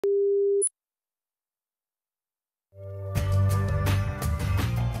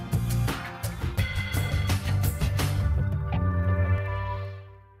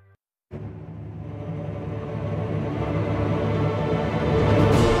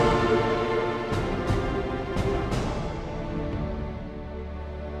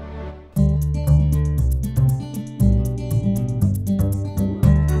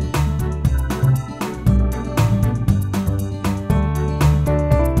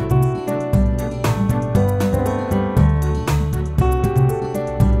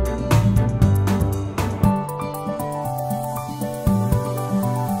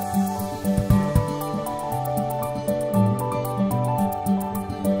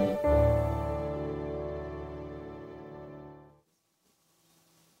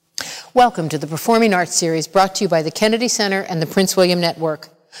Welcome to the Performing Arts Series brought to you by the Kennedy Center and the Prince William Network.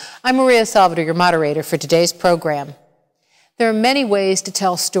 I'm Maria Salvador, your moderator for today's program. There are many ways to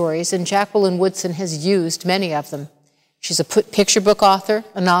tell stories, and Jacqueline Woodson has used many of them. She's a picture book author,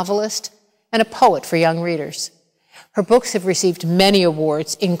 a novelist, and a poet for young readers. Her books have received many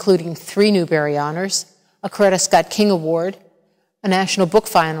awards, including 3 Newbery Honors, a Coretta Scott King Award, a National Book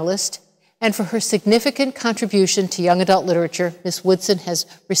Finalist, and for her significant contribution to young adult literature, Ms. Woodson has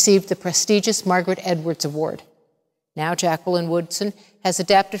received the prestigious Margaret Edwards Award. Now Jacqueline Woodson has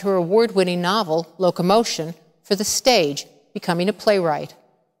adapted her award-winning novel, Locomotion, for the stage, becoming a playwright.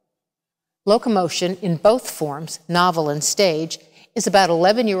 Locomotion, in both forms, novel and stage, is about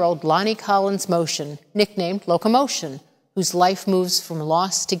 11-year-old Lonnie Collins Motion, nicknamed Locomotion, whose life moves from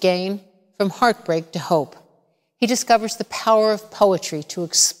loss to gain, from heartbreak to hope. He discovers the power of poetry to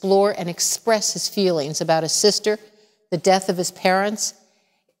explore and express his feelings about his sister, the death of his parents,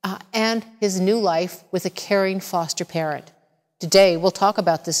 and his new life with a caring foster parent. Today, we'll talk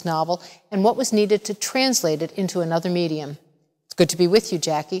about this novel and what was needed to translate it into another medium. It's good to be with you,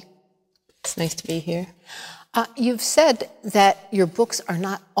 Jackie. It's nice to be here. You've said that your books are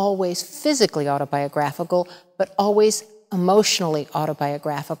not always physically autobiographical, but always emotionally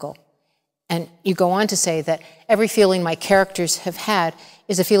autobiographical. And you go on to say that every feeling my characters have had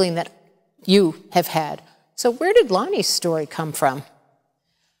is a feeling that you have had. So where did Lonnie's story come from?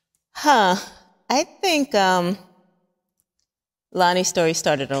 I think Lonnie's story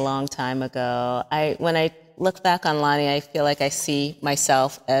started a long time ago. When I look back on Lonnie, I feel like I see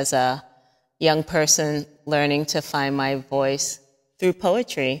myself as a young person learning to find my voice through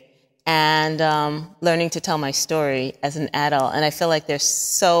poetry and learning to tell my story as an adult. And I feel like there's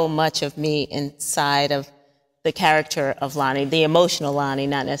so much of me inside of the character of Lonnie, the emotional Lonnie,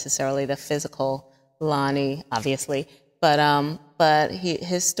 not necessarily the physical Lonnie, obviously. But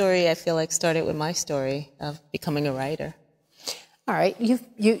his story, I feel like, started with my story of becoming a writer. All right,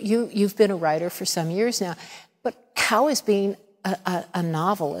 you've been a writer for some years now, but how is being a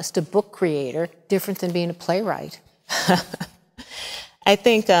novelist, a book creator, different than being a playwright? I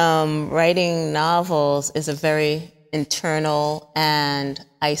think writing novels is a very internal and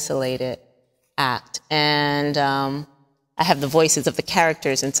isolated act. And I have the voices of the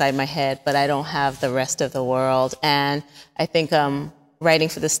characters inside my head, but I don't have the rest of the world. And I think writing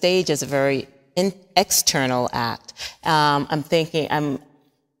for the stage is a very external act. I'm thinking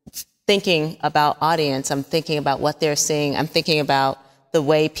about audience. I'm thinking about what they're seeing. I'm thinking about the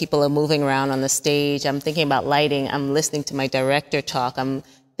way people are moving around on the stage. I'm thinking about lighting. I'm listening to my director talk. I'm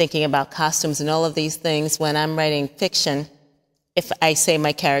thinking about costumes and all of these things. When I'm writing fiction, if I say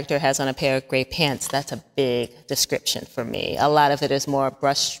my character has on a pair of gray pants, that's a big description for me. A lot of it is more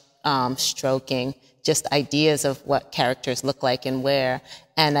brush stroking, just ideas of what characters look like and wear.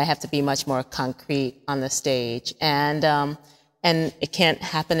 And I have to be much more concrete on the stage. And it can't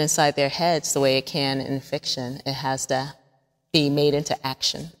happen inside their heads the way it can in fiction. It has to be made into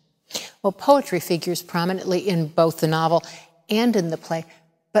action. Well, poetry figures prominently in both the novel and in the play,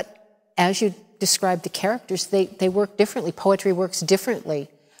 but as you describe the characters, they work differently. Poetry works differently.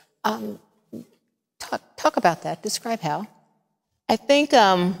 Talk about that. Describe how. I think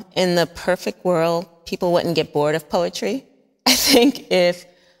in the perfect world, people wouldn't get bored of poetry. I think if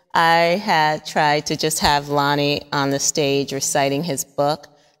I had tried to just have Lonnie on the stage reciting his book,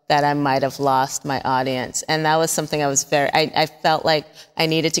 that I might have lost my audience. And that was something I felt like I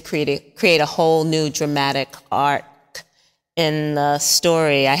needed to create a whole new dramatic arc in the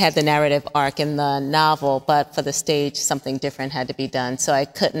story. I had the narrative arc in the novel, but for the stage, something different had to be done. So I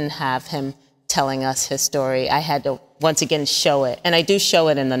couldn't have him telling us his story. I had to, once again, show it. And I do show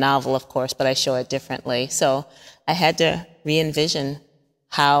it in the novel, of course, but I show it differently. So I had to re-envision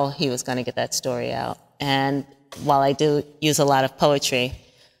how he was going to get that story out. And while I do use a lot of poetry,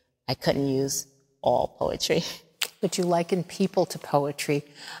 I couldn't use all poetry. But you liken people to poetry.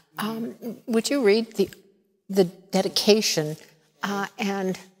 Would you read the dedication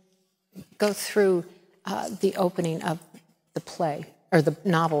and go through the opening of the play, or the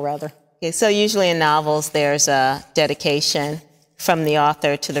novel, rather? Okay, so usually in novels, there's a dedication from the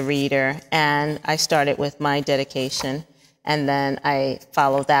author to the reader, and I started with my dedication, and then I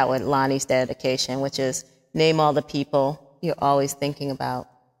followed that with Lonnie's dedication, which is, name all the people you're always thinking about.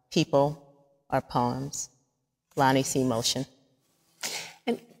 People are poems. Lonnie C. Motion.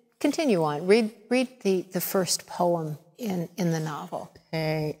 And continue on. Read the first poem in the novel.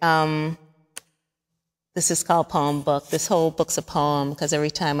 Okay. This is called Poem Book. This whole book's a poem because every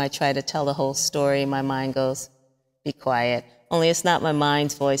time I try to tell the whole story, my mind goes, be quiet. only it's not my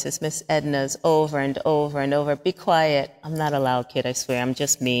mind's voice, it's Miss Edna's over and over and over. Be quiet. I'm not a loud kid, I swear. I'm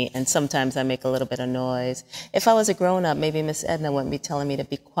just me, and sometimes I make a little bit of noise. If I was a grown-up, maybe Miss Edna wouldn't be telling me to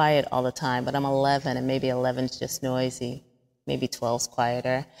be quiet all the time, but I'm 11, and maybe 11's just noisy. Maybe 12's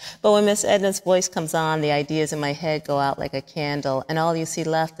quieter. But when Miss Edna's voice comes on, the ideas in my head go out like a candle, and all you see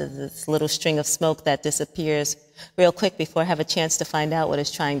left is this little string of smoke that disappears real quick before I have a chance to find out what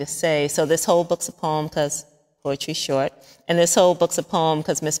it's trying to say. So this whole book's a poem because poetry's short, and this whole book's a poem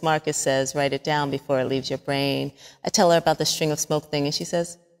because Miss Marcus says, write it down before it leaves your brain. I tell her about the string of smoke thing, and she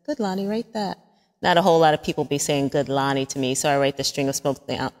says, good, Lonnie, write that. Not a whole lot of people be saying good Lonnie to me, so I write the string of smoke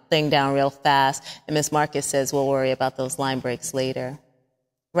thing down real fast, and Miss Marcus says, we'll worry about those line breaks later.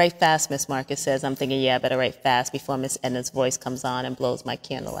 Write fast, Miss Marcus says. I'm thinking, yeah, I better write fast before Miss Edna's voice comes on and blows my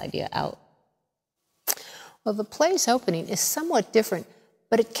candle idea out. Well, the play's opening is somewhat different,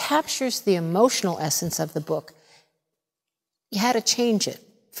 but it captures the emotional essence of the book. You had to change it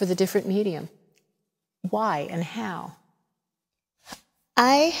for the different medium. Why and how?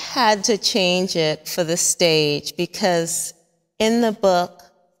 I had to change it for the stage because in the book,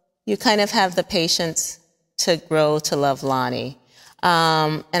 you kind of have the patience to grow to love Lonnie.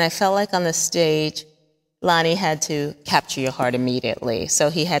 And I felt like on the stage, Lonnie had to capture your heart immediately.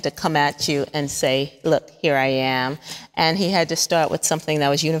 So he had to come at you and say, look, here I am. And he had to start with something that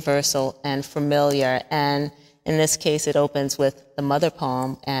was universal and familiar. And in this case, it opens with the mother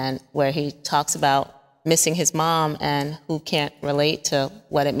poem, and where he talks about missing his mom and who can't relate to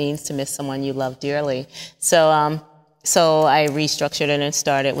what it means to miss someone you love dearly. So, so I restructured it and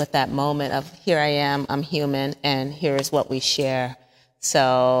started with that moment of here I am, I'm human, and here is what we share.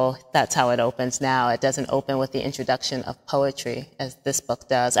 So that's how it opens now. It doesn't open with the introduction of poetry as this book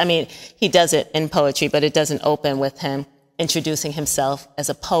does. I mean, he does it in poetry, but it doesn't open with him introducing himself as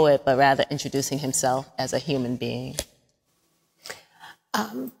a poet, but rather introducing himself as a human being.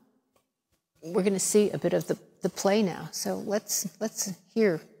 We're going to see a bit of the play now. So let's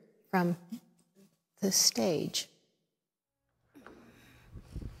hear from the stage.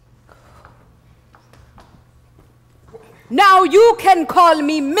 Now you can call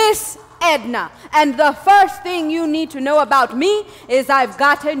me Miss Edna, and the first thing you need to know about me is I've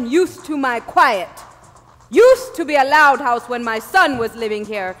gotten used to my quiet. Used to be a loud house when my son was living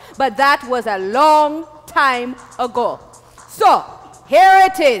here, but that was a long time ago. So, here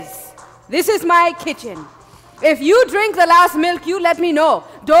it is. This is my kitchen. If you drink the last milk, you let me know.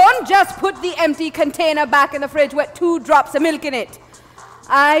 Don't just put the empty container back in the fridge with 2 drops of milk in it.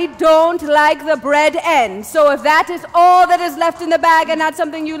 I don't like the bread end, so if that is all that is left in the bag and not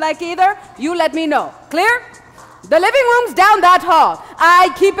something you like either, you let me know. Clear? The living room's down that hall.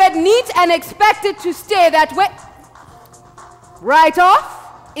 I keep it neat and expect it to stay that way. Right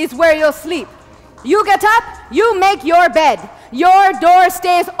off is where you'll sleep. You get up, you make your bed. Your door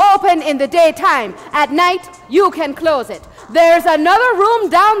stays open in the daytime. At night, you can close it. There's another room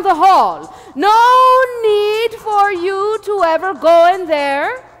down the hall. No need for you to ever go in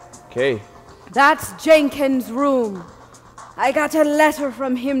there. Okay. That's Jenkins' room. I got a letter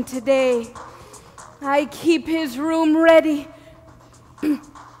from him today. I keep his room ready.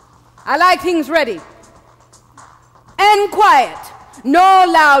 I like things ready. And quiet. No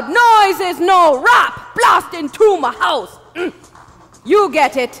loud noises, no rap blasting through my house. You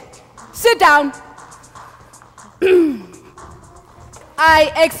get it. Sit down.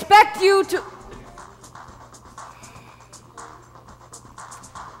 I expect you to...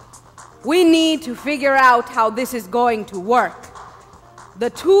 We need to figure out how this is going to work. The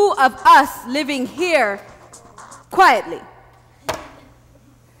two of us living here quietly.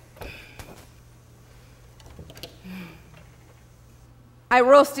 I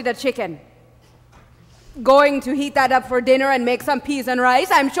roasted a chicken. Going to heat that up for dinner and make some peas and rice.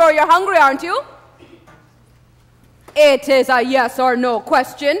 I'm sure you're hungry, aren't you? It is a yes or no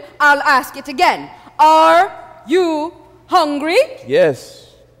question. I'll ask it again. Are you hungry?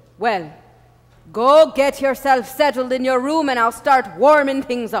 Yes. Well, go get yourself settled in your room and I'll start warming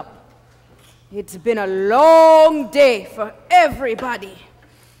things up. It's been a long day for everybody.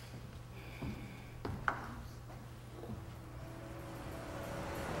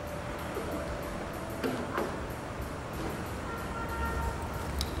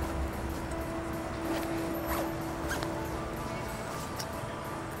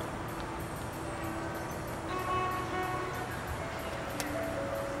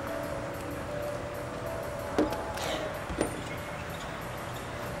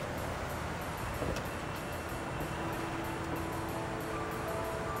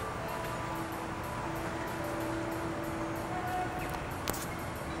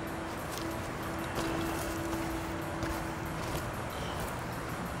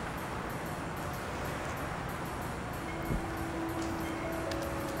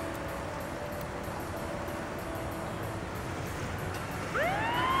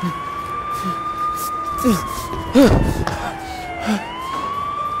 At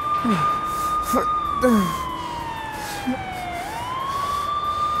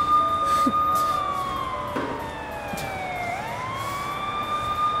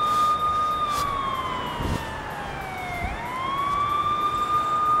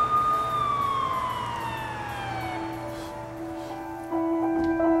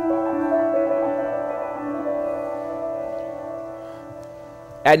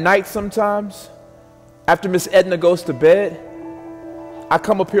night sometimes, after Miss Edna goes to bed, I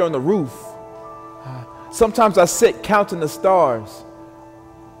come up here on the roof. Sometimes I sit counting the stars.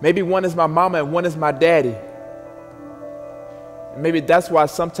 Maybe one is my mama and one is my daddy. And maybe that's why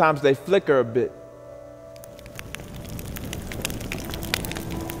sometimes they flicker a bit.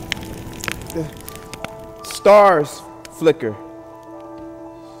 The stars flicker.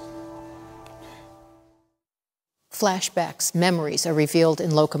 Flashbacks, memories are revealed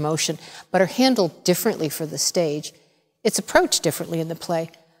in Locomotion, but are handled differently for the stage. It's approached differently in the play.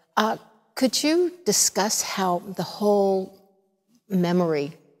 Could you discuss how the whole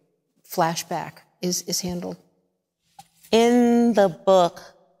memory flashback is handled? In the book,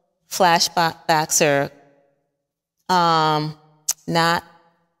 flashbacks are not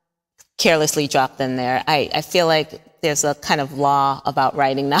carelessly dropped in there. I feel like there's a kind of law about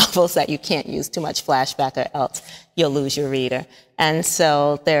writing novels that you can't use too much flashback or else you'll lose your reader. And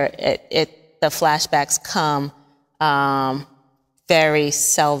so the flashbacks come very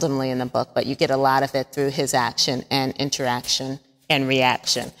seldomly in the book, but you get a lot of it through his action and interaction and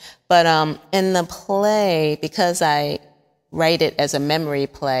reaction. But in the play, because I write it as a memory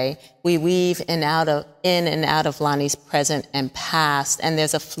play, we weave in and out of Lonnie's present and past, and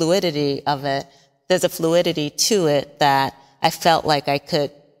there's a fluidity of it. There's a fluidity to it that I felt like I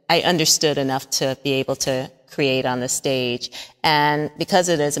understood enough to be able to create on the stage. And because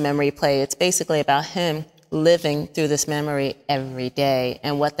it is a memory play, it's basically about him living through this memory every day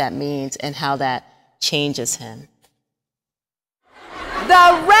and what that means and how that changes him.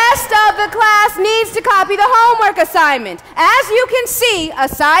 The rest of the class needs to copy the homework assignment. As you can see,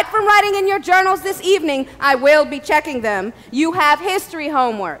 aside from writing in your journals this evening, I will be checking them. You have history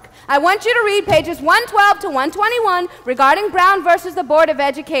homework. I want you to read pages 112 to 121 regarding Brown versus the Board of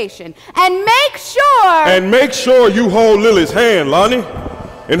Education. And make sure you hold Lily's hand, Lonnie.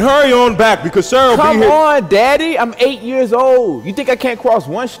 And hurry on back because Sarah will be here. Come on, Daddy. I'm 8 years old. You think I can't cross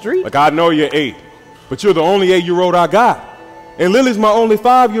one street? Like, I know you're 8, but you're the only 8-year-old I got. And Lily's my only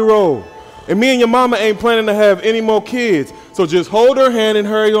 5-year-old. And me and your mama ain't planning to have any more kids. So just hold her hand and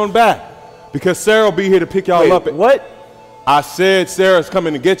hurry on back. Because Sarah will be here to pick y'all up. What? I said Sarah's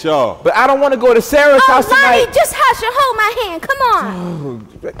coming to get y'all. But I don't want to go to Sarah's house tonight. Lonnie, just hush and hold my hand. Come on.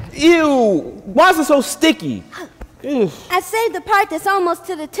 Ew. Why is it so sticky? Ew. I saved the part that's almost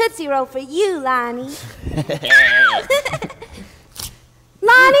to the Tootsie Roll for you, Lonnie.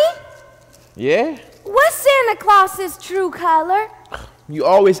 Lonnie? Yeah? What's Santa Claus's true color? You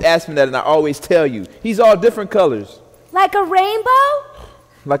always ask me that and I always tell you. He's all different colors. Like a rainbow?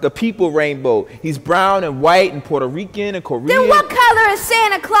 Like a people rainbow. He's brown and white and Puerto Rican and Korean. Then what color is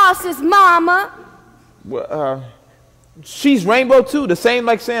Santa Claus's mama? Well, she's rainbow too, the same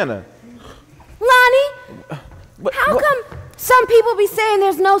like Santa. Lonnie, how come some people be saying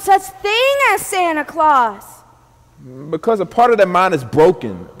there's no such thing as Santa Claus? Because a part of their mind is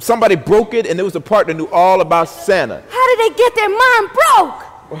broken. Somebody broke it and it was a part that knew all about Santa. How did they get their mind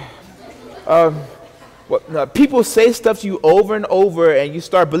broke? People say stuff to you over and over and you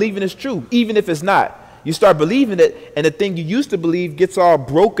start believing it's true, even if it's not. You start believing it and the thing you used to believe gets all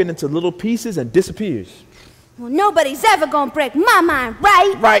broken into little pieces and disappears. Well, nobody's ever gonna break my mind,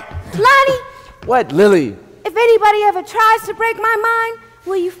 right? Right. Lonnie? What, Lily? If anybody ever tries to break my mind,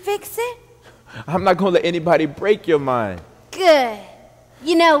 will you fix it? I'm not going to let anybody break your mind. Good.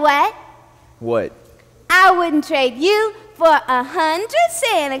 You know what? What? I wouldn't trade you for 100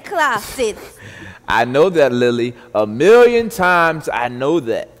 Santa Clauses. I know that, Lily. 1,000,000 times I know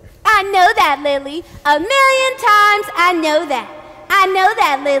that. I know that, Lily. 1,000,000 times I know that. I know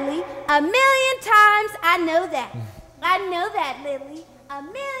that, Lily. 1,000,000 times I know that. I know that, Lily.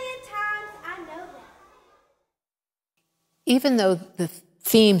 1,000,000 times I know that. Even though the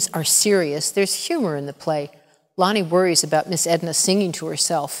themes are serious, there's humor in the play. Lonnie worries about Miss Edna singing to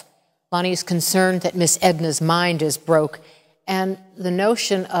herself. Lonnie is concerned that Miss Edna's mind is broke, and the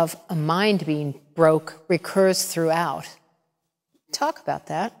notion of a mind being broke recurs throughout. Talk about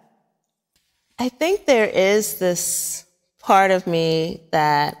that. I think there is this part of me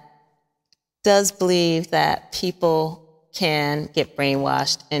that does believe that people can get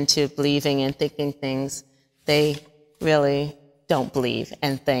brainwashed into believing and thinking things they really don't believe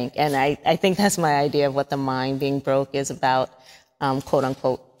and think. And I think that's my idea of what the mind being broke is about, quote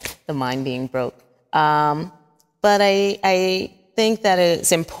unquote, the mind being broke. But I think that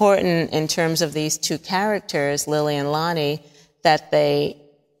it's important in terms of these two characters, Lily and Lonnie, that they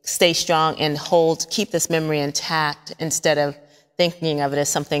stay strong and keep this memory intact instead of thinking of it as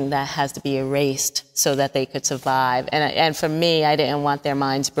something that has to be erased so that they could survive. And for me, I didn't want their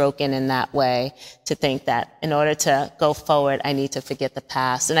minds broken in that way, to think that in order to go forward, I need to forget the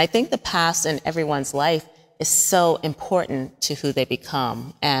past. And I think the past in everyone's life is so important to who they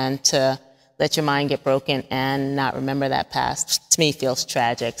become, and to let your mind get broken and not remember that past, to me, feels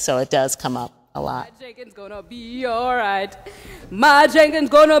tragic. So it does come up a lot. My Jenkins gonna be all right. My Jenkins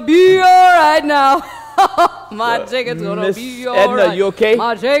gonna be all right now. My Jenkins gonna be all Edna, right. Edna, you okay?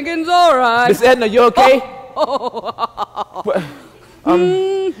 My Jenkins all right. Miss Edna, you okay?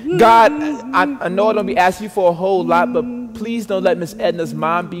 God, I know I don't be asking you for a whole lot, but please don't let Miss Edna's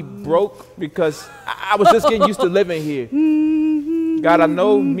mind be broke, because I was just getting used to living here. God, I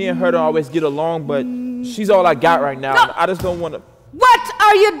know me and her don't always get along, but she's all I got right now. No. I just don't want to. What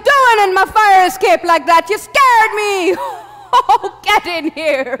are you doing in my fire escape like that? You scared me. Oh, get in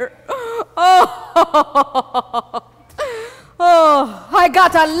here. Oh, I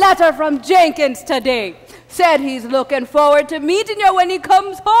got a letter from Jenkins today. Said he's looking forward to meeting you when he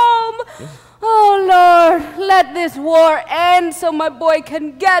comes home. Oh, Lord, let this war end so my boy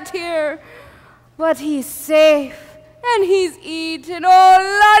can get here. But he's safe, and he's eating. Oh,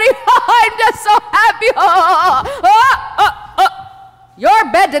 Lordy, I'm just so happy.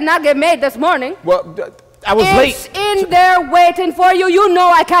 Your bed did not get made this morning. Well, I was late. It's in there waiting for you. You know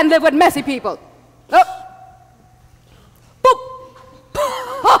I can't live with messy people. Oh. Boop.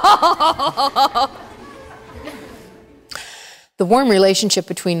 The warm relationship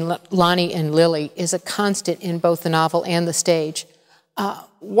between Lonnie and Lily is a constant in both the novel and the stage.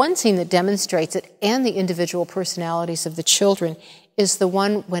 One scene that demonstrates it, and the individual personalities of the children, is the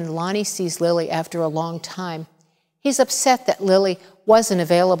one when Lonnie sees Lily after a long time. He's upset that Lily wasn't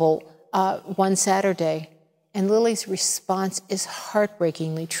available one Saturday, and Lily's response is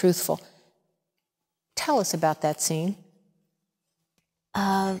heartbreakingly truthful. Tell us about that scene.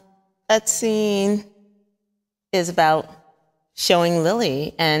 That scene is about showing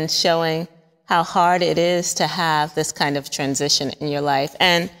Lily and showing how hard it is to have this kind of transition in your life.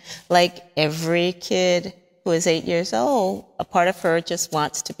 And like every kid who is 8 years old, a part of her just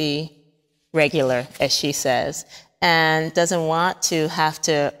wants to be regular, as she says, and doesn't want to have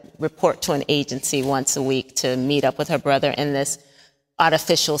to report to an agency once a week to meet up with her brother in this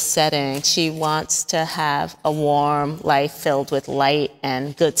artificial setting. She wants to have a warm life filled with light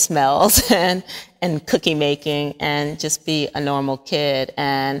and good smells and cookie making, and just be a normal kid,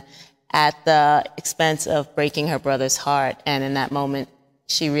 and at the expense of breaking her brother's heart. And in that moment,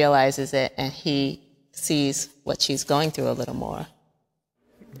 she realizes it, and he sees what she's going through a little more.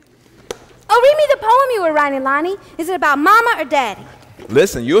 Oh, read me the poem you were writing, Lonnie. Is it about Mama or Daddy?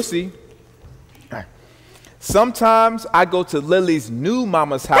 Listen, you'll see. Sometimes I go to Lily's new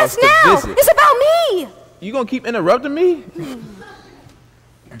mama's house to visit. It's about me. You gonna keep interrupting me?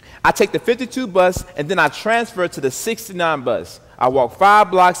 I take the 52 bus, and then I transfer to the 69 bus. I walk 5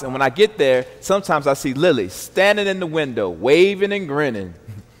 blocks, and when I get there, sometimes I see Lily standing in the window, waving and grinning.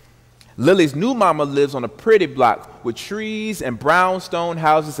 Lily's new mama lives on a pretty block with trees and brownstone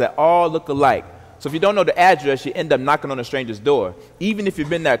houses that all look alike. So if you don't know the address, you end up knocking on a stranger's door, even if you've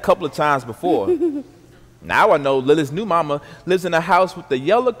been there a couple of times before. Now I know Lily's new mama lives in a house with the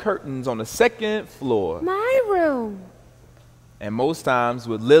yellow curtains on the 2nd floor. My room. And most times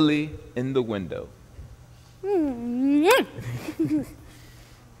with Lily in the window.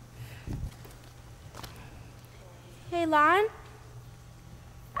 Hey, Lon,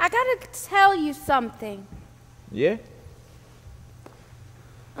 I gotta tell you something. Yeah?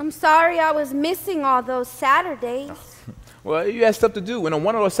 I'm sorry I was missing all those Saturdays. Well, you had stuff to do, and on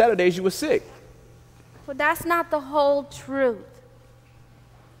one of those Saturdays you were sick. But that's not the whole truth.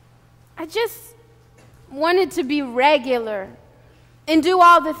 I just wanted to be regular and do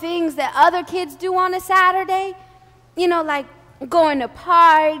all the things that other kids do on a Saturday. You know, like going to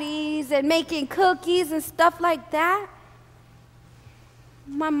parties and making cookies and stuff like that.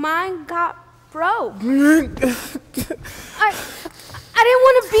 My mind got broke. I didn't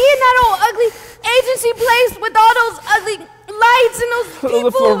want to be in that old ugly agency place with all those ugly lights and those people.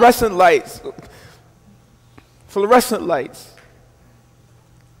 The fluorescent lights. Fluorescent lights.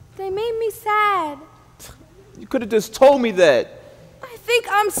 They made me sad. You could have just told me that. I think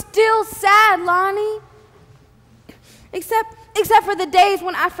I'm still sad, Lonnie. Except for the days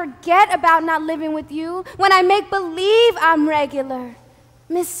when I forget about not living with you, when I make believe I'm regular.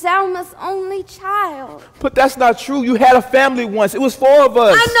 Miss Selma's only child. But that's not true. You had a family once. It was 4 of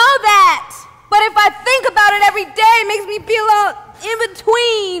us. I know that. But if I think about it every day, it makes me feel all in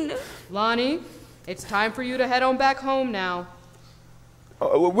between. Lonnie, it's time for you to head on back home now.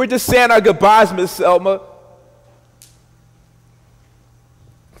 We're just saying our goodbyes, Miss Selma.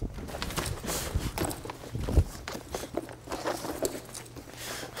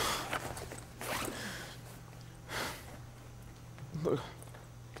 Look,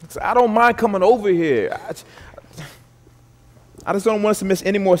 I don't mind coming over here. I just don't want us to miss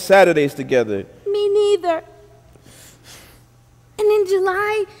any more Saturdays together. Me neither. And in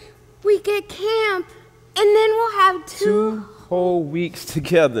July, we get camp, and then we'll have 2 whole weeks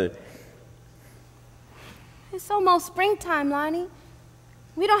together. It's almost springtime, Lonnie.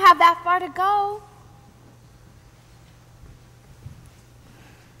 We don't have that far to go.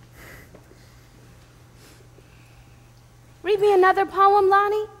 Read me another poem,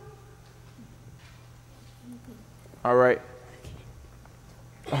 Lonnie. All right.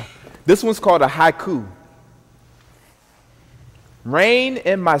 This one's called a haiku. Rain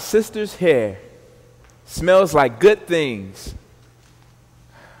in my sister's hair smells like good things.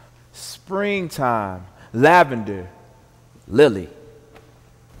 Springtime, lavender, lily.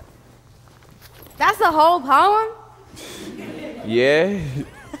 That's the whole poem? Yeah.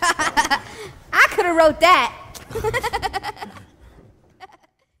 I could have wrote that.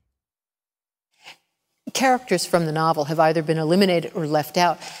 Characters from the novel have either been eliminated or left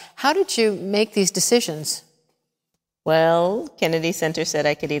out. How did you make these decisions? Well, Kennedy Center said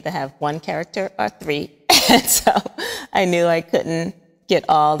I could either have 1 character or 3. And so I knew I couldn't get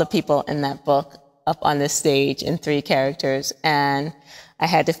all the people in that book up on the stage in 3 characters. And I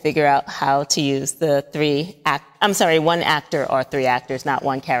had to figure out how to use the 1 actor or 3 actors, not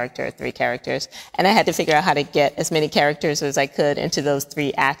 1 character or 3 characters. And I had to figure out how to get as many characters as I could into those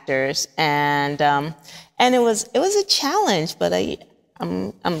 3 actors. And it was a challenge, but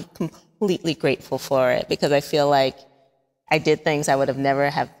I'm completely grateful for it, because I feel like I did things I would have never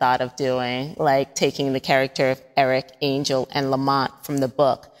have thought of doing, like taking the character of Eric, Angel, and Lamont from the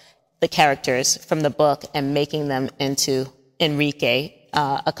book, the characters from the book, and making them into Enrique,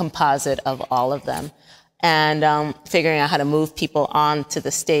 a composite of all of them, and figuring out how to move people onto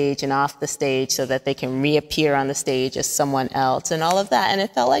the stage and off the stage so that they can reappear on the stage as someone else, and all of that. And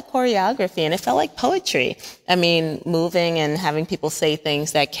it felt like choreography, and it felt like poetry. I mean, moving and having people say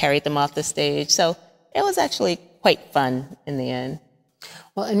things that carried them off the stage. So it was actually quite fun in the end.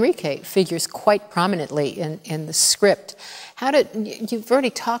 Well, Enrique figures quite prominently in the script. You've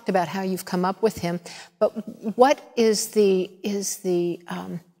already talked about how you've come up with him, but what makes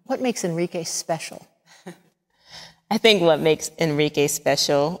Enrique special? I think what makes Enrique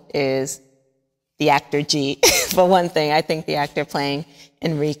special is the actor G. For one thing, I think the actor playing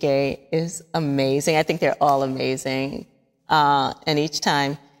Enrique is amazing. I think they're all amazing. And each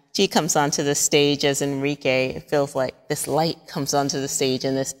time G comes onto the stage as Enrique, it feels like this light comes onto the stage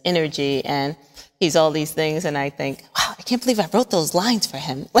and this energy, and he's all these things, and I think, wow, I can't believe I wrote those lines for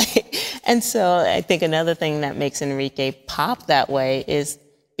him. And so I think another thing that makes Enrique pop that way is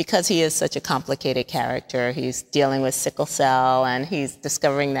because he is such a complicated character. He's dealing with sickle cell, and he's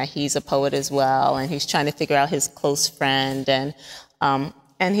discovering that he's a poet as well, and he's trying to figure out his close friend,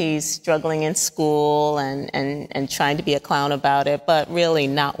 and he's struggling in school and trying to be a clown about it, but really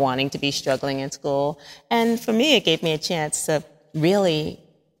not wanting to be struggling in school. And for me, it gave me a chance to really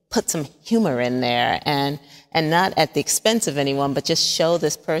put some humor in there, and not at the expense of anyone, but just show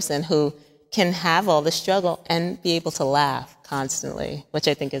this person who can have all the struggle and be able to laugh constantly, which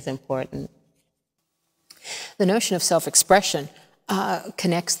I think is important. The notion of self-expression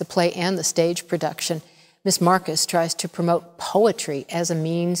connects the play and the stage production. Miss Marcus tries to promote poetry as a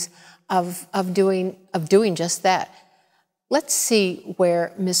means of doing just that. Let's see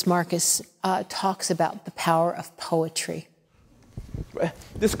where Miss Marcus talks about the power of poetry.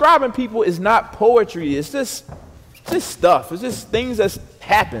 Describing people is not poetry. It's just stuff. It's just things that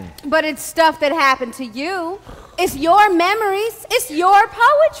happen. But it's stuff that happened to you. It's your memories. It's your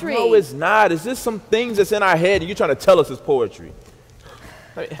poetry. No, it's not. It's just some things that's in our head, and you're trying to tell us it's poetry.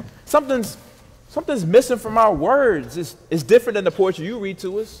 Something's missing from our words. It's different than the poetry you read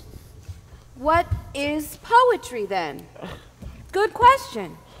to us. What is poetry, then? Good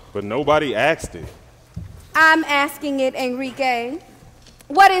question. But nobody asked it. I'm asking it, Enrique.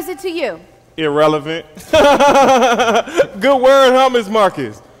 What is it to you? Irrelevant. Good word, huh, Ms.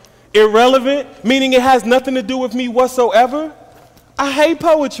 Marcus? Irrelevant, meaning it has nothing to do with me whatsoever? I hate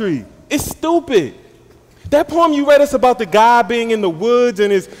poetry. It's stupid. That poem you read us about the guy being in the woods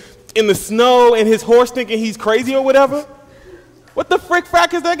and in the snow and his horse thinking he's crazy or whatever? What the frick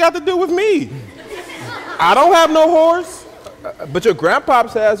frack has that got to do with me? I don't have no horse. But your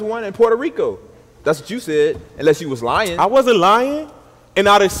grandpops has one in Puerto Rico. That's what you said, unless you was lying. I wasn't lying. In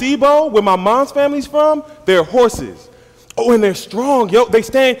Arecibo, where my mom's family's from, they're horses. Oh, and they're strong, yo.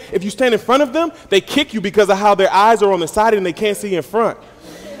 If you stand in front of them, they kick you because of how their eyes are on the side and they can't see in front.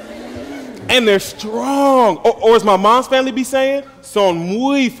 And they're strong. Or as my mom's family be saying, son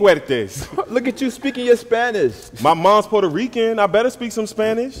muy fuertes. Look at you speaking your Spanish. My mom's Puerto Rican. I better speak some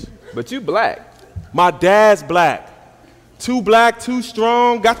Spanish. But you black. My dad's black. Too black, too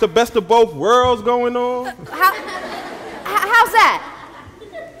strong, got the best of both worlds going on. How's that?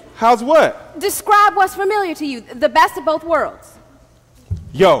 How's what? Describe what's familiar to you, the best of both worlds.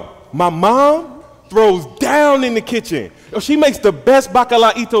 Yo, my mom throws down in the kitchen. Yo, she makes the best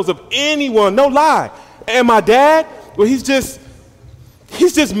bacalaitos of anyone, no lie. And my dad, well, he's just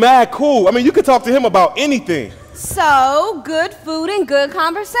mad cool. I mean, you could talk to him about anything. So, good food and good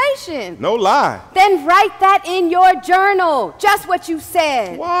conversation. No lie. Then write that in your journal, just what you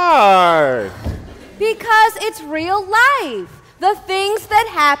said. Why? Because it's real life. The things that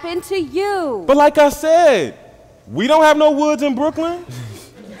happen to you. But like I said, we don't have no woods in Brooklyn.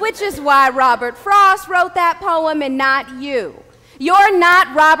 Which is why Robert Frost wrote that poem and not you. You're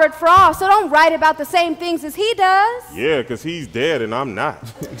not Robert Frost, so don't write about the same things as he does. Yeah, because he's dead and I'm not.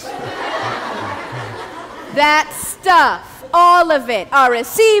 That stuff, all of it,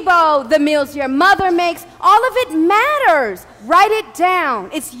 Arecibo, the meals your mother makes, all of it matters. Write it down.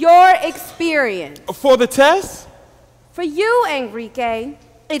 It's your experience. For the test? For you, Enrique,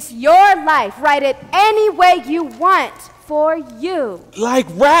 it's your life. Write it any way you want for you. Like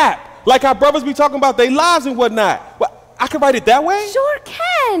rap. Like our brothers be talking about their lives and whatnot. Well, I can write it that way? Sure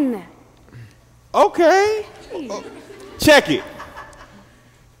can. Okay. Check it.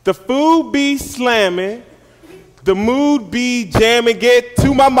 The food be slamming. The mood be jamming. Get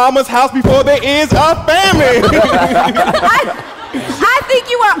to my mama's house before there is a famine. I think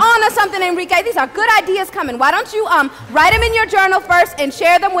you are on to something, Enrique. These are good ideas coming. Why don't you write them in your journal first and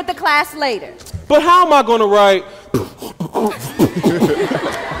share them with the class later? But how am I going to write?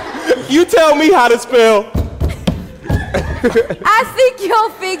 You tell me how to spell. I think you'll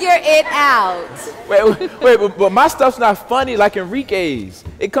figure it out. Wait, but my stuff's not funny like Enrique's.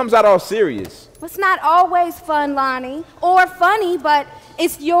 It comes out all serious. It's not always fun, Lonnie, or funny, but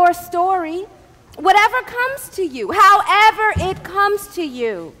it's your story. Whatever comes to you, however it comes to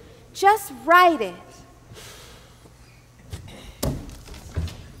you, just write it.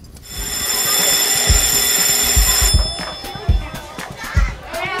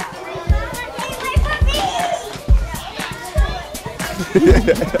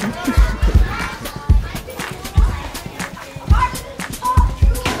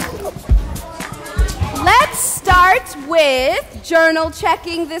 Let's start with journal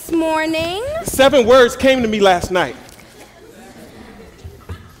checking this morning. 7 words came to me last night.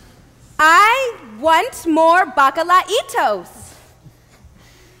 I want more bacalaitos.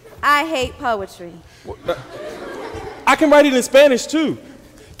 I hate poetry. I can write it in Spanish too.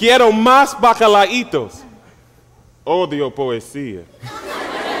 Quiero más bacalaitos. Odio poesía.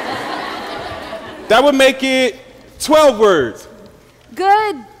 That would make it 12 words.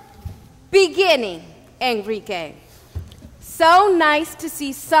 Good beginning, Enrique. So nice to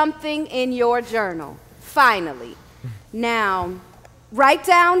see something in your journal, finally. Now, write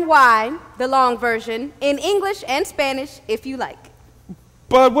down why, the long version, in English and Spanish if you like.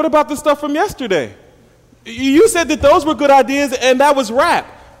 But what about the stuff from yesterday? You said that those were good ideas and that was rap.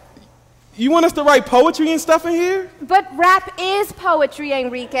 You want us to write poetry and stuff in here? But rap is poetry,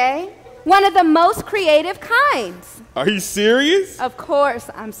 Enrique. One of the most creative kinds. Are you serious? Of course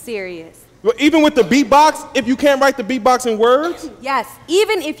I'm serious. Well, even with the beatbox, if you can't write the beatbox in words? Yes,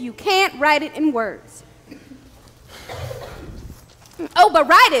 even if you can't write it in words. Oh, but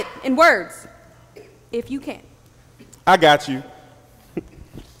write it in words, if you can. I got you.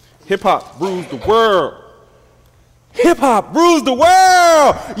 Hip-hop rules the world. Hip-hop rules the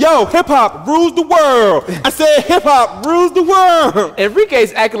world! Yo, hip-hop rules the world! I said hip-hop rules the world!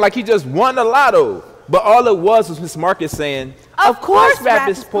 Enrique's acting like he just won the lotto. But all it was Miss Marcus saying, Of course rap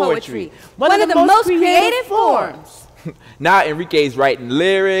is poetry. One of the most creative forms. Now Enrique's writing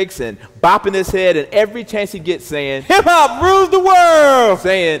lyrics and bopping his head, and every chance he gets saying, Hip-hop rules the world!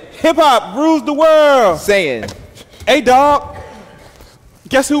 Saying, Hip-hop rules the world! Saying, hey, dog,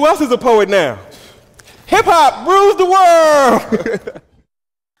 guess who else is a poet now? Hip-hop rules the world!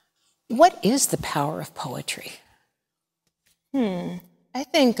 What is the power of poetry? I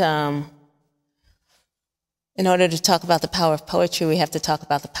think in order to talk about the power of poetry, we have to talk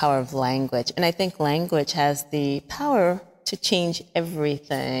about the power of language. And I think language has the power to change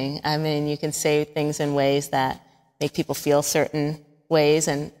everything. I mean, you can say things in ways that make people feel certain ways,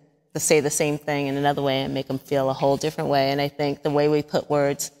 and to say the same thing in another way and make them feel a whole different way. And I think the way we put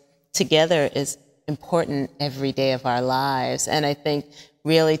words together is important every day of our lives. And I think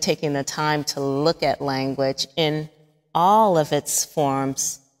really taking the time to look at language in all of its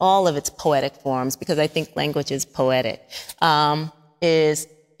forms, all of its poetic forms, because I think language is poetic, is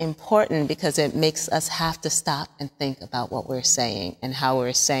important because it makes us have to stop and think about what we're saying and how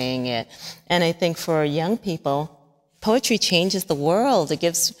we're saying it. And I think for young people, poetry changes the world. It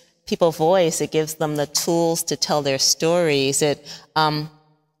gives people voice. It gives them the tools to tell their stories. It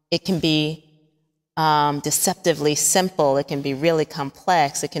can be deceptively simple. It can be really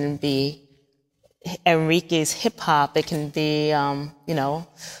complex. It can be Enrique's hip hop. It can be, I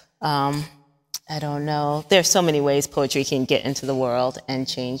don't know. There's so many ways poetry can get into the world and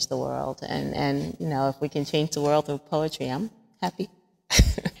change the world. And if we can change the world through poetry, I'm happy.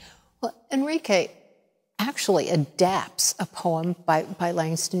 Well, Enrique actually adapts a poem by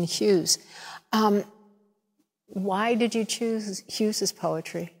Langston Hughes. Why did you choose Hughes's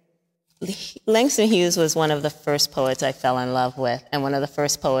poetry? Langston Hughes was one of the first poets I fell in love with, and one of the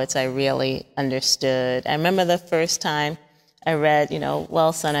first poets I really understood. I remember the first time I read,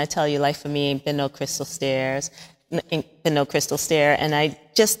 well, son, I tell you, life for me ain't been no crystal stair, and I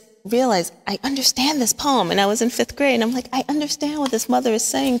just realized I understand this poem, and I was in 5th grade, and I'm like, I understand what this mother is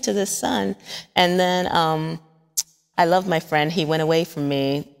saying to this son. And then I love my friend. He went away from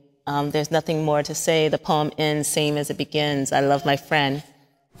me. There's nothing more to say. The poem ends same as it begins. I love my friend.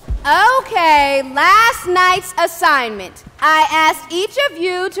 Okay, last night's assignment. I asked each of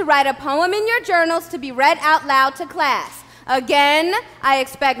you to write a poem in your journals to be read out loud to class. Again, I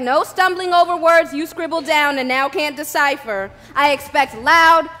expect no stumbling over words you scribbled down and now can't decipher. I expect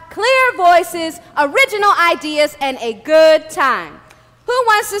loud, clear voices, original ideas, and a good time. Who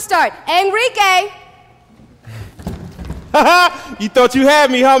wants to start? Enrique! You thought you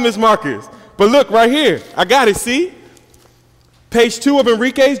had me, huh, Miss Marcus? But look, right here. I got it, see? Page 2 of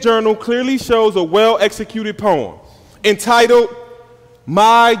Enrique's journal clearly shows a well-executed poem entitled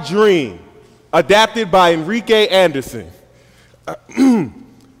My Dream, adapted by Enrique Anderson.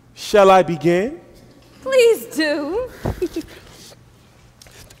 Shall I begin? Please do.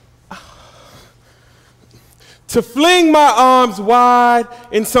 To fling my arms wide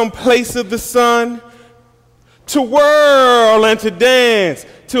in some place of the sun, to whirl and to dance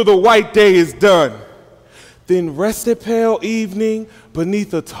till the white day is done. Then rest a pale evening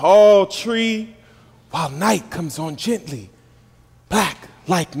beneath a tall tree while night comes on gently, black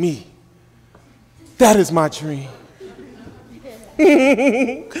like me. That is my dream.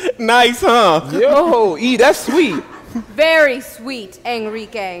 Nice, huh? Yo, E, that's sweet. Very sweet,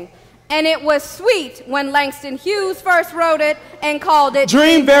 Enrique. And it was sweet when Langston Hughes first wrote it and called it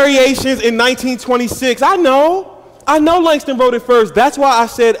Dream Variations in 1926. I know Langston wrote it first. That's why I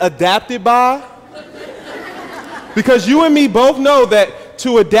said adapted by. Because you and me both know that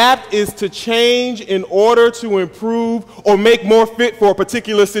to adapt is to change in order to improve or make more fit for a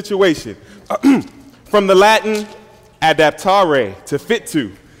particular situation. From the Latin adaptare, to fit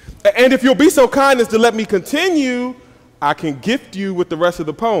to. And if you'll be so kind as to let me continue, I can gift you with the rest of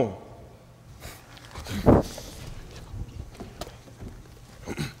the poem.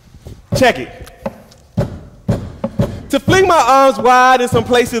 Check it. To fling my arms wide in some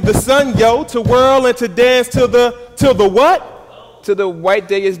places of the sun, yo, to whirl and to dance till the what? Till the white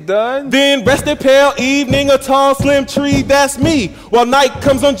day is done. Then rest a pale evening, a tall slim tree, that's me. While night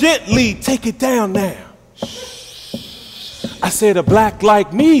comes on gently, take it down now. I said a black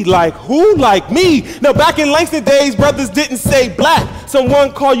like me, like who? Like me. Now back in Langston days, brothers didn't say black.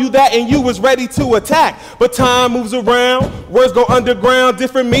 Someone call you that and you was ready to attack. But time moves around, words go underground,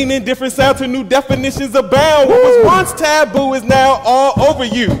 different meaning, different sound to new definitions abound. What was once taboo is now all over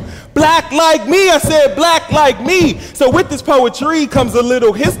you. Black like me, I said black like me. So with this poetry comes a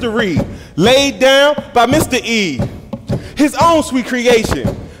little history laid down by Mr. E. His own sweet creation,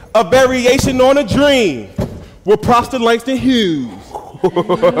 a variation on a dream. With props to Langston Hughes. Yo.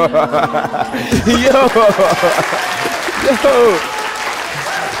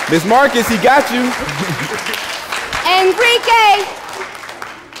 Miss Marcus, he got you. Enrique!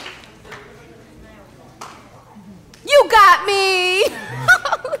 You got me!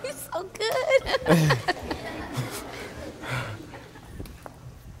 Oh, you're so good.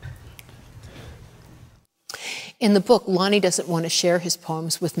 In the book, Lonnie doesn't want to share his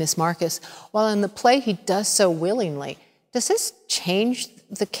poems with Miss Marcus, while in the play he does so willingly. Does this change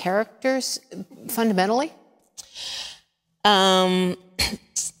the characters fundamentally? In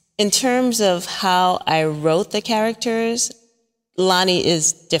terms of how I wrote the characters, Lonnie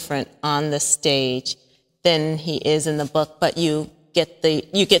is different on the stage than he is in the book, but you get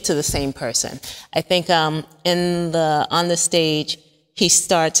to the same person. I think on the stage, he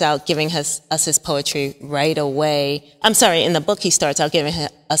starts out giving us his poetry right away. I'm sorry, in the book he starts out giving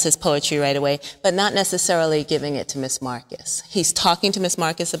us his poetry right away, but not necessarily giving it to Miss Marcus. He's talking to Miss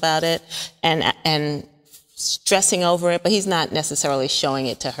Marcus about it and stressing over it, but he's not necessarily showing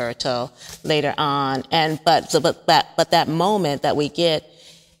it to her till later on. But that moment that we get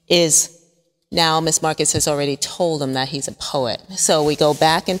is now Miss Marcus has already told him that he's a poet. So we go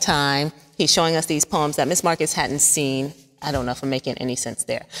back in time. He's showing us these poems that Miss Marcus hadn't seen. I don't know if I'm making any sense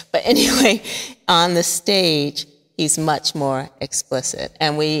there. But anyway, on the stage, he's much more explicit.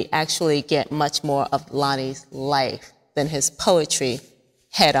 And we actually get much more of Lonnie's life than his poetry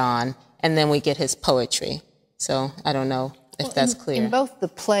head on. And then we get his poetry. So I don't know if that's clear. In both the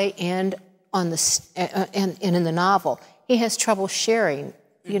play and and in the novel, he has trouble sharing,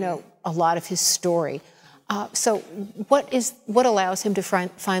 a lot of his story. So what allows him to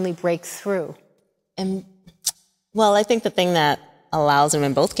finally break through? Well, I think the thing that allows him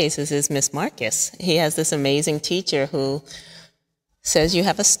in both cases is Miss Marcus. He has this amazing teacher who says, you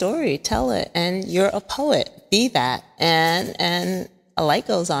have a story, tell it, and you're a poet, be that. And a light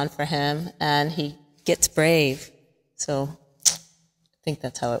goes on for him, and he gets brave. So I think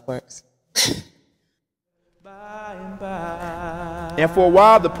that's how it works. And for a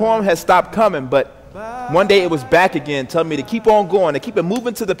while, the poem had stopped coming, but one day it was back again, telling me to keep on going, to keep it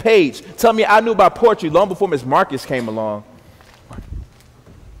moving to the page, telling me I knew about poetry long before Miss Marcus came along.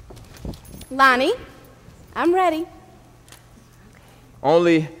 Lonnie, I'm ready.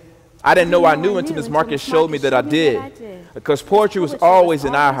 Only I didn't know I knew until Miss Marcus showed me that I did, because poetry was always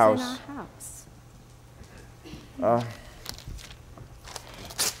in our house.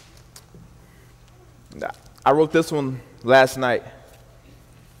 I wrote this one last night.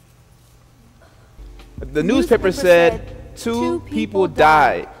 The newspaper said 2 people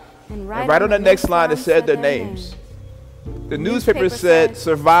died, and right on the next line it said their names. The newspaper said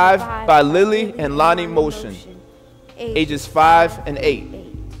survived by Lily and Lonnie Motion, ages 5 and 8.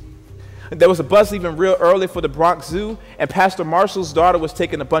 There was a bus leaving real early for the Bronx Zoo, and Pastor Marshall's daughter was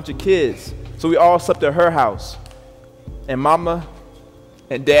taking a bunch of kids, so we all slept at her house. And Mama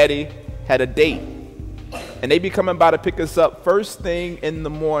and Daddy had a date, and they be coming by to pick us up first thing in the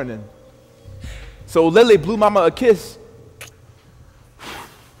morning. So Lily blew Mama a kiss.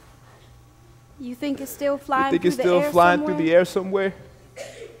 You think it's still flying through the air somewhere?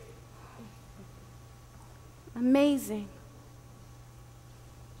 Amazing.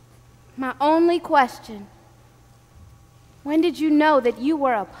 My only question, when did you know that you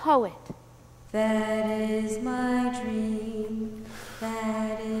were a poet? That is my dream.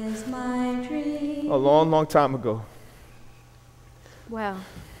 That is my dream. A long, long time ago. Well,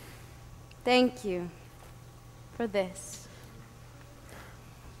 thank you for this.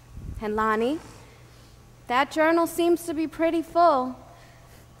 And Lonnie, that journal seems to be pretty full.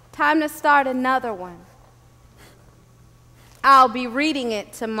 Time to start another one. I'll be reading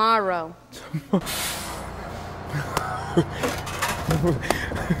it tomorrow.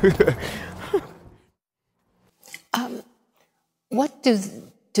 What do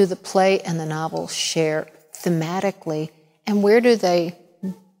the play and the novel share thematically, and where do they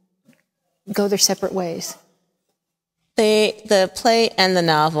go their separate ways? The play and the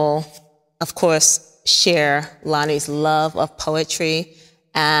novel, of course, share Lonnie's love of poetry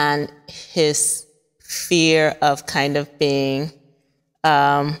and his fear of kind of being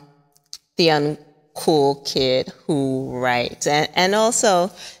the uncool kid who writes, and also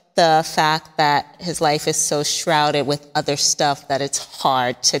the fact that his life is so shrouded with other stuff that it's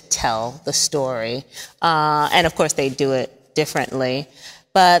hard to tell the story. And of course, they do it differently,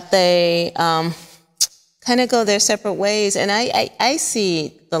 but they kind of go their separate ways. And I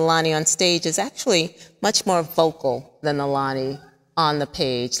see the Lonnie on stage is actually much more vocal than the Lonnie on the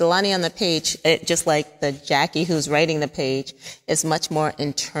page. The Lonnie on the page, just like the Jackie who's writing the page, is much more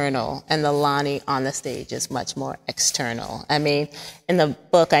internal, and the Lonnie on the stage is much more external. I mean, in the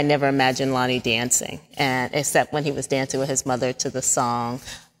book, I never imagined Lonnie dancing, except when he was dancing with his mother to the song.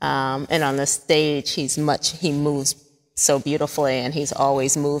 And on the stage, he moves so beautifully, and he's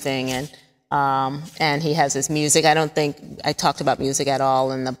always moving, and he has his music. I don't think I talked about music at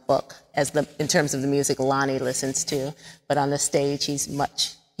all in the book in terms of the music Lonnie listens to, but on the stage he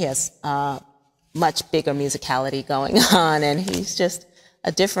has much bigger musicality going on, and he's just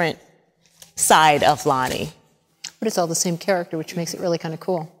a different side of Lonnie. But it's all the same character, which makes it really kind of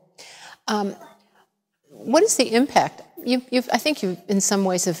cool. What is the impact I think you, in some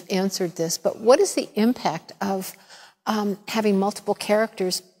ways, have answered this, but what is the impact of having multiple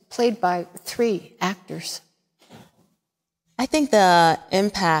characters played by 3 actors? I think the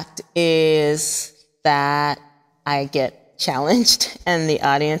impact is that I get challenged and the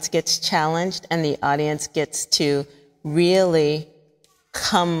audience gets challenged and the audience gets to really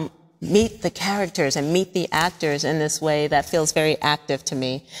come meet the characters and meet the actors in this way that feels very active to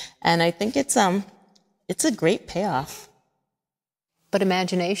me. And I think it's a great payoff. But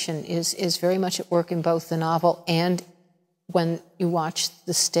imagination is very much at work in both the novel and when you watch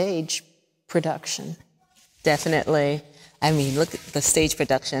the stage production. Definitely. I mean, look, the stage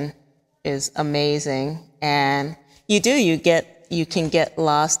production is amazing. And you can get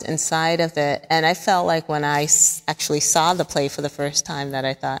lost inside of it. And I felt like when I actually saw the play for the first time that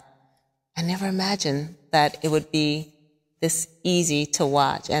I thought, I never imagined that it would be this easy to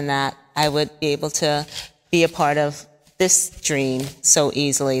watch and that I would be able to be a part of this dream so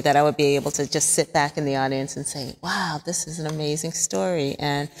easily, that I would be able to just sit back in the audience and say, wow, this is an amazing story.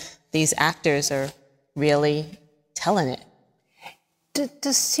 And these actors are really telling it.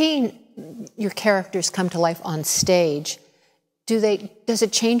 Does seeing your characters come to life on stage, does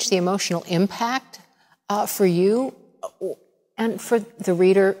it change the emotional impact for you and for the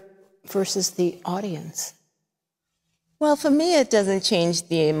reader versus the audience? Well, for me, it doesn't change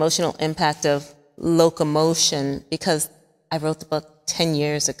the emotional impact of Locomotion because I wrote the book 10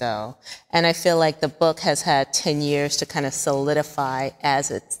 years ago. And I feel like the book has had 10 years to kind of solidify as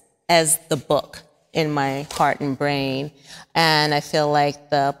the book in my heart and brain. And I feel like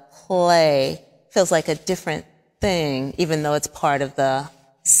the play feels like a different thing, even though it's part of the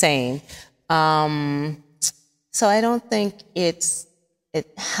same. So I don't think it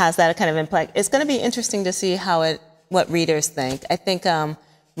has that kind of impact. It's going to be interesting to see what readers think. I think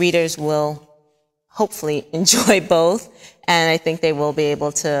readers will hopefully enjoy both, and I think they will be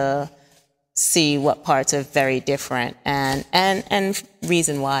able to see what parts are very different and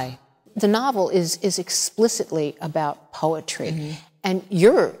reason why. The novel is explicitly about poetry, and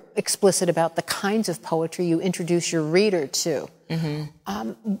you're explicit about the kinds of poetry you introduce your reader to.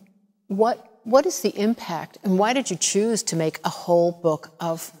 What is the impact, and why did you choose to make a whole book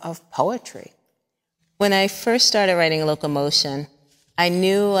of poetry? When I first started writing Locomotion, I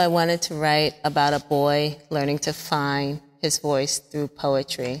knew I wanted to write about a boy learning to find his voice through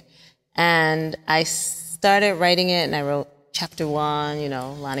poetry. And I started writing it, and I wrote chapter 1,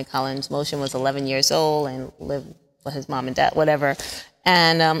 Lonnie Collins' Motion was 11 years old and lived with his mom and dad, whatever.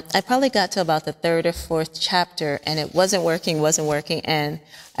 And I probably got to about the 3rd or 4th chapter, and it wasn't working, and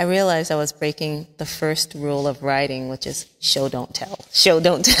I realized I was breaking the first rule of writing, which is show, don't tell. Show,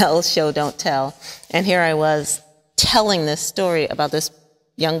 don't tell, show, don't tell. And here I was telling this story about this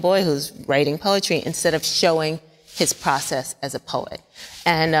young boy who's writing poetry instead of showing his process as a poet.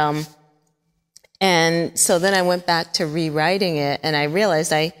 And so then I went back to rewriting it, and I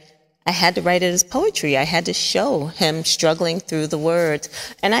realized I had to write it as poetry. I had to show him struggling through the words.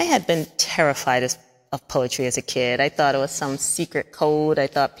 And I had been terrified of poetry as a kid. I thought it was some secret code. I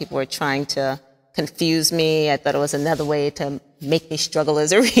thought people were trying to confuse me. I thought it was another way to make me struggle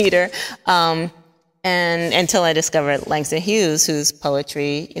as a reader. And until I discovered Langston Hughes, whose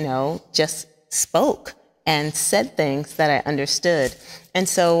poetry, just spoke and said things that I understood. And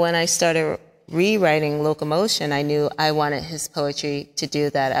so when I started rewriting Locomotion, I knew I wanted his poetry to do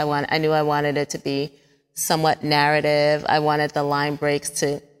that. I knew I wanted it to be somewhat narrative. I wanted the line breaks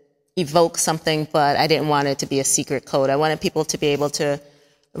to evoke something, but I didn't want it to be a secret code. I wanted people to be able to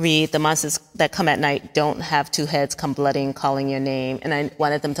read the monsters that come at night don't have 2 heads come blooding, calling your name. And I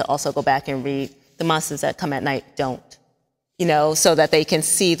wanted them to also go back and read the monsters that come at night don't, so that they can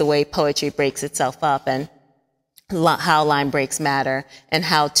see the way poetry breaks itself up and how line breaks matter and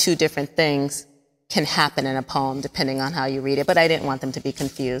how 2 different things can happen in a poem depending on how you read it. But I didn't want them to be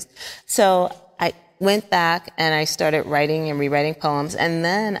confused. So I went back and I started writing and rewriting poems. And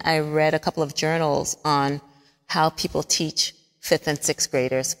then I read a couple of journals on how people teach 5th and 6th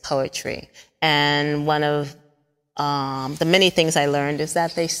graders poetry. And one of the many things I learned is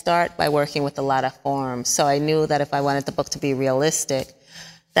that they start by working with a lot of forms. So I knew that if I wanted the book to be realistic,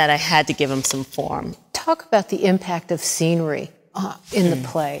 that I had to give them some form. Talk about the impact of scenery in the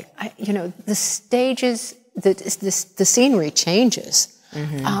play. The stages, the scenery changes.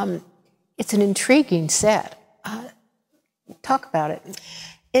 It's an intriguing set. Talk about it.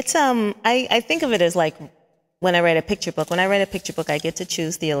 It's I think of it as like when I write a picture book. When I write a picture book, I get to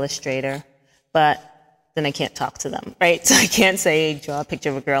choose the illustrator, but then I can't talk to them, right? So I can't say, draw a picture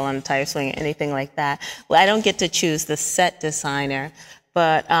of a girl on a tire swing or anything like that. Well, I don't get to choose the set designer,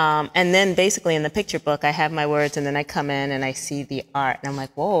 But, and then basically in the picture book, I have my words, and then I come in and I see the art, and I'm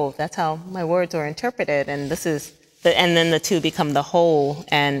like, whoa, that's how my words are interpreted, and this is, and then the two become the whole,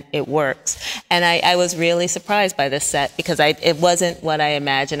 and it works. And I was really surprised by this set, because it wasn't what I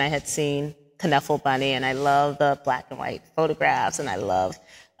imagined. I had seen Knuffle Bunny, and I love the black and white photographs, and I love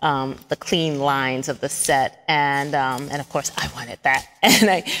the clean lines of the set, and of course I wanted that, and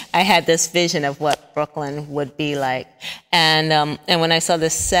I had this vision of what Brooklyn would be like, and when I saw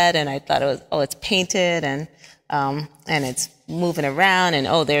this set, and I thought it was, oh, it's painted, and it's moving around, and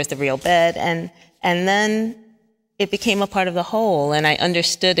oh, there's the real bed, and then it became a part of the whole, and I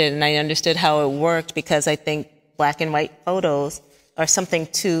understood it, and I understood how it worked, because I think black and white photos are something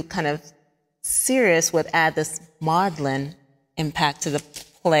too kind of serious, would add this maudlin impact to the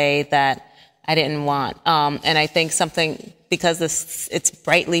play that I didn't want. And I think something, because it's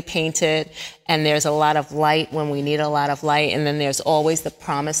brightly painted, and there's a lot of light when we need a lot of light, and then there's always the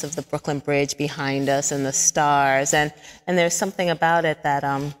promise of the Brooklyn Bridge behind us and the stars, and there's something about it that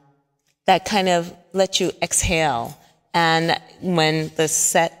that kind of lets you exhale. And when the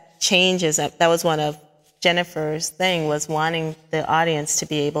set changes, that was one of Jennifer's thing, was wanting the audience to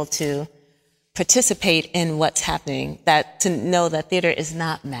be able to participate in what's happening, that to know that theater is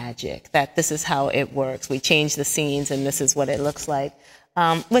not magic, that this is how it works. We change the scenes and this is what it looks like,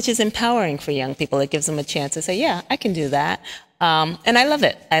 which is empowering for young people. It gives them a chance to say, yeah, I can do that. And I love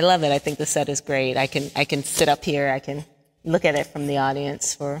it. I love it. I think the set is great. I can sit up here. I can look at it from the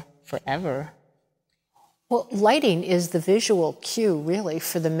audience for forever. Well, lighting is the visual cue, really,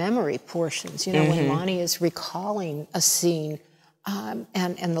 for the memory portions. You know, when Lonnie is recalling a scene, and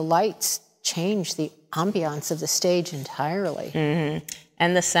the lights change the ambiance of the stage entirely.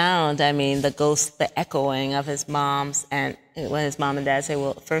 And the sound, I mean, the ghost, the echoing of his mom's, and when his mom and dad say,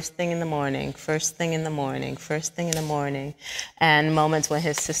 well, first thing in the morning, first thing in the morning, first thing in the morning, and moments when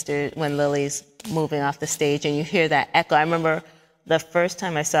his sister, when Lily's moving off the stage, and you hear that echo. I remember the first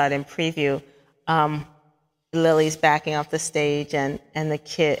time I saw it in preview, Lily's backing off the stage, and the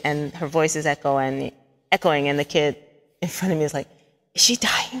kid, and her voice is echoing, and the kid in front of me is like, is she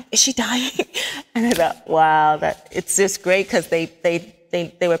dying? Is she dying? And I thought, wow, it's just great, because they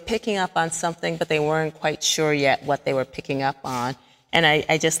were picking up on something, but they weren't quite sure yet what they were picking up on. And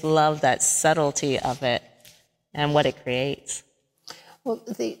I just love that subtlety of it and what it creates. Well,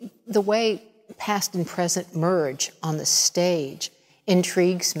 the way past and present merge on the stage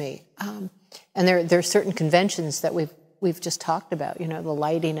intrigues me. And there are certain conventions that we've just talked about, you know, the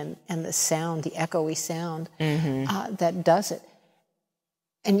lighting and the sound, the echoey sound, that does it.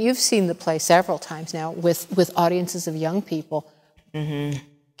 And you've seen the play several times now with audiences of young people.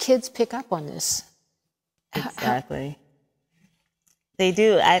 Kids pick up on this. Exactly. They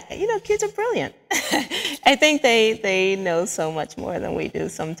do. You know, kids are brilliant. I think they know so much more than we do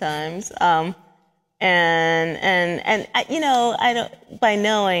sometimes. And you know, by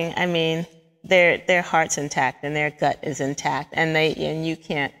knowing, I mean, their heart's intact and their gut is intact, and you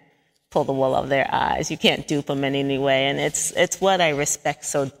can't pull the wool over their eyes. You can't dupe them in any way, and it's what I respect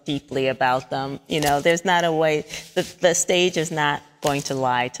so deeply about them. You know, there's not a way, the stage is not going to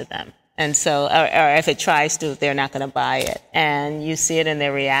lie to them. And so, or if it tries to, they're not going to buy it. And you see it in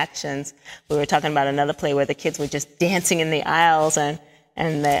their reactions. We were talking about another play where the kids were just dancing in the aisles, and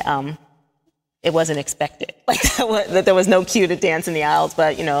it wasn't expected. Like that there was no cue to dance in the aisles,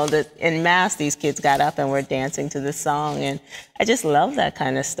 but you know, in mass, these kids got up and were dancing to this song, and I just love that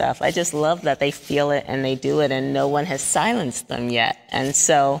kind of stuff. I just love that they feel it and they do it, and no one has silenced them yet. And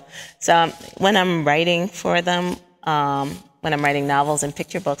so when I'm writing for them, when I'm writing novels and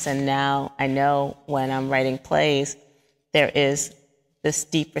picture books, and now I know when I'm writing plays, there is this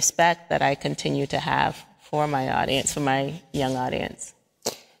deep respect that I continue to have for my audience, for my young audience.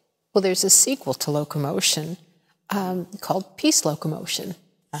 Well, there's a sequel to Locomotion called Peace Locomotion.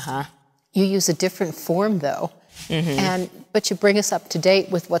 You use a different form, though, but you bring us up to date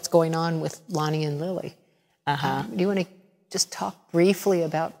with what's going on with Lonnie and Lily. Do you want to just talk briefly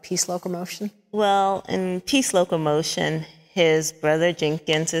about Peace Locomotion? Well, in Peace Locomotion, his brother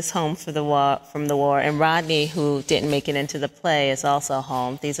Jenkins is home from the war, and Rodney, who didn't make it into the play, is also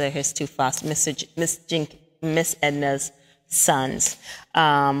home. These are his two foster, Miss Edna's sons.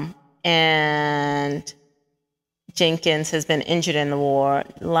 And Jenkins has been injured in the war.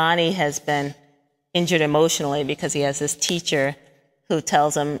 Lonnie has been injured emotionally because he has this teacher who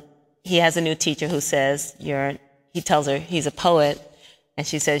tells him, he has a new teacher who says, he tells her he's a poet, and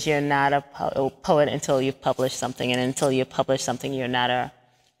she says, you're not a poet until you've published something, and until you publish something, you're not a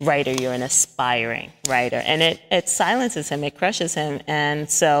writer, you're an aspiring writer. And it silences him, it crushes him, and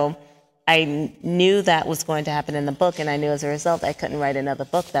so I knew that was going to happen in the book, and I knew as a result I couldn't write another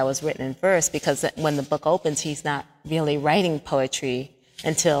book that was written in verse, because when the book opens, he's not really writing poetry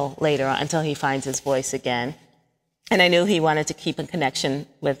until later on, until he finds his voice again. And I knew he wanted to keep in connection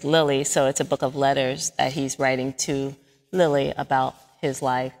with Lily, so it's a book of letters that he's writing to Lily about his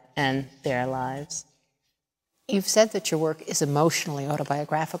life and their lives. You've said that your work is emotionally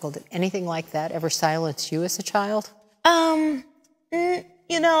autobiographical. Did anything like that ever silence you as a child?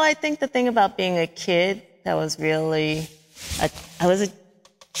 You know, I think the thing about being a kid, that was really, I was a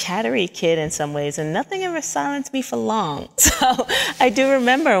chattery kid in some ways, and nothing ever silenced me for long. So I do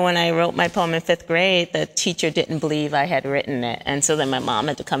remember when I wrote my poem in 5th grade, the teacher didn't believe I had written it. And so then my mom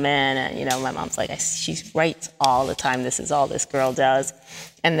had to come in, and, you know, my mom's like, she writes all the time. This is all this girl does.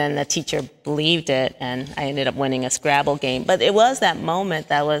 And then the teacher believed it, and I ended up winning a Scrabble game. But it was that moment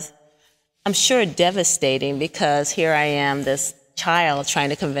that was, I'm sure, devastating, because here I am, this child trying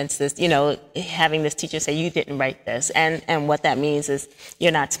to convince this, you know, having this teacher say, you didn't write this. And what that means is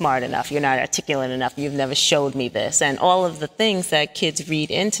you're not smart enough, you're not articulate enough, you've never showed me this. And all of the things that kids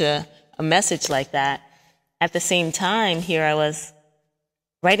read into a message like that. At the same time, here I was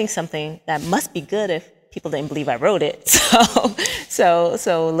writing something that must be good if people didn't believe I wrote it.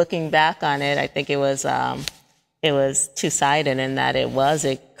 So looking back on it, I think it was two-sided in that it was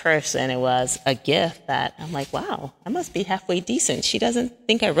a curse and it was a gift that I'm like, wow, I must be halfway decent. She doesn't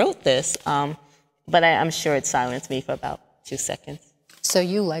think I wrote this. But I'm sure it silenced me for about 2 seconds. So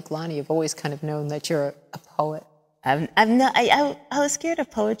you, like Lonnie, have always kind of known that you're a poet. I was scared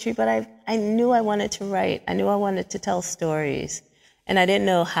of poetry, but I knew I wanted to write. I knew I wanted to tell stories. And I didn't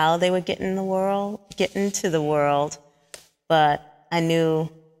know how they would get into the world, but I knew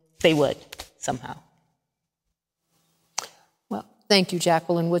they would somehow. Well, thank you,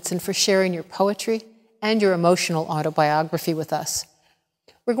 Jacqueline Woodson, for sharing your poetry and your emotional autobiography with us.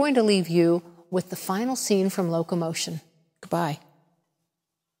 We're going to leave you with the final scene from Locomotion. Goodbye.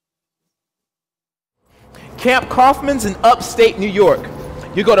 Camp Kaufman's in upstate New York.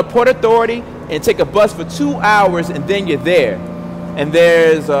 You go to Port Authority and take a bus for 2 hours, and then you're there. And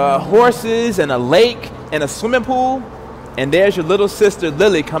there's horses and a lake and a swimming pool, and there's your little sister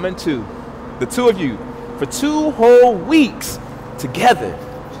Lily coming too. The two of you for 2 whole weeks together.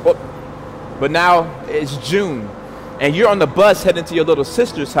 But now it's June, and you're on the bus heading to your little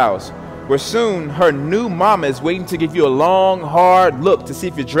sister's house, where soon her new mama is waiting to give you a long, hard look to see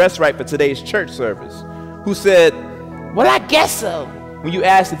if you're dressed right for today's church service. Who said, "Well, I guess so," when you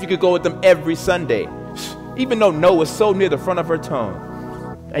asked if you could go with them every Sunday, even though no was so near the front of her tongue.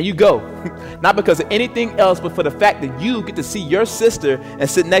 And you go, not because of anything else, but for the fact that you get to see your sister and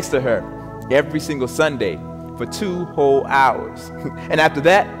sit next to her every single Sunday for 2 whole hours. And after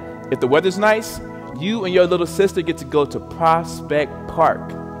that, if the weather's nice, you and your little sister get to go to Prospect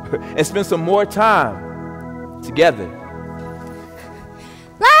Park and spend some more time together.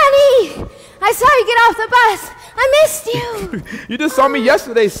 Lonnie! I saw you get off the bus. I missed you. You just saw me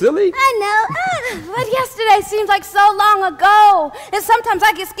yesterday, silly. I know, but yesterday seems like so long ago. And sometimes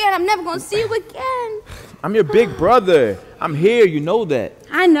I get scared I'm never going to see you again. I'm your big brother. I'm here, you know that.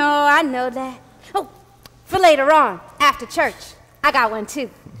 I know that. Oh, for later on, after church, I got one too.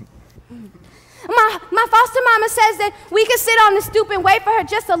 My foster mama says that we can sit on the stoop and wait for her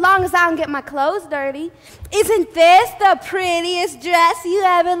just so long as I don't get my clothes dirty. Isn't this the prettiest dress you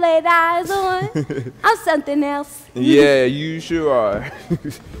ever laid eyes on? I'm something else. Yeah, you sure are.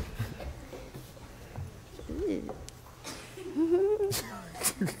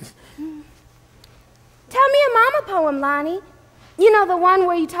 Tell me a mama poem, Lonnie. You know, the one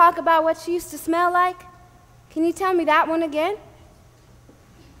where you talk about what she used to smell like? Can you tell me that one again?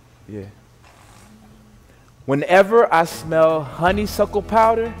 Yeah. Whenever I smell honeysuckle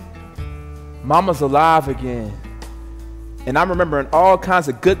powder, Mama's alive again. And I'm remembering all kinds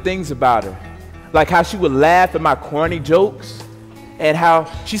of good things about her, like how she would laugh at my corny jokes and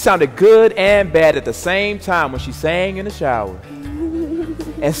how she sounded good and bad at the same time when she sang in the shower.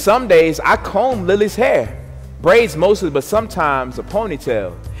 And some days I combed Lily's hair, braids mostly, but sometimes a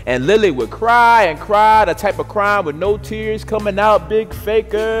ponytail. And Lily would cry and cry, the type of crying with no tears coming out, big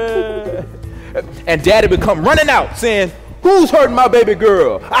faker. And Daddy would come running out saying, "Who's hurting my baby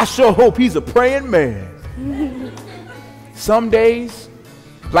girl? I sure hope he's a praying man." Some days,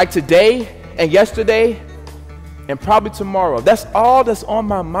 like today and yesterday and probably tomorrow, that's all that's on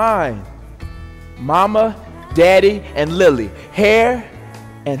my mind. Mama, Daddy, and Lily, hair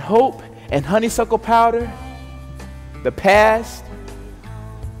and hope and honeysuckle powder, the past,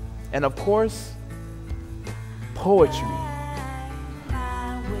 and of course, poetry.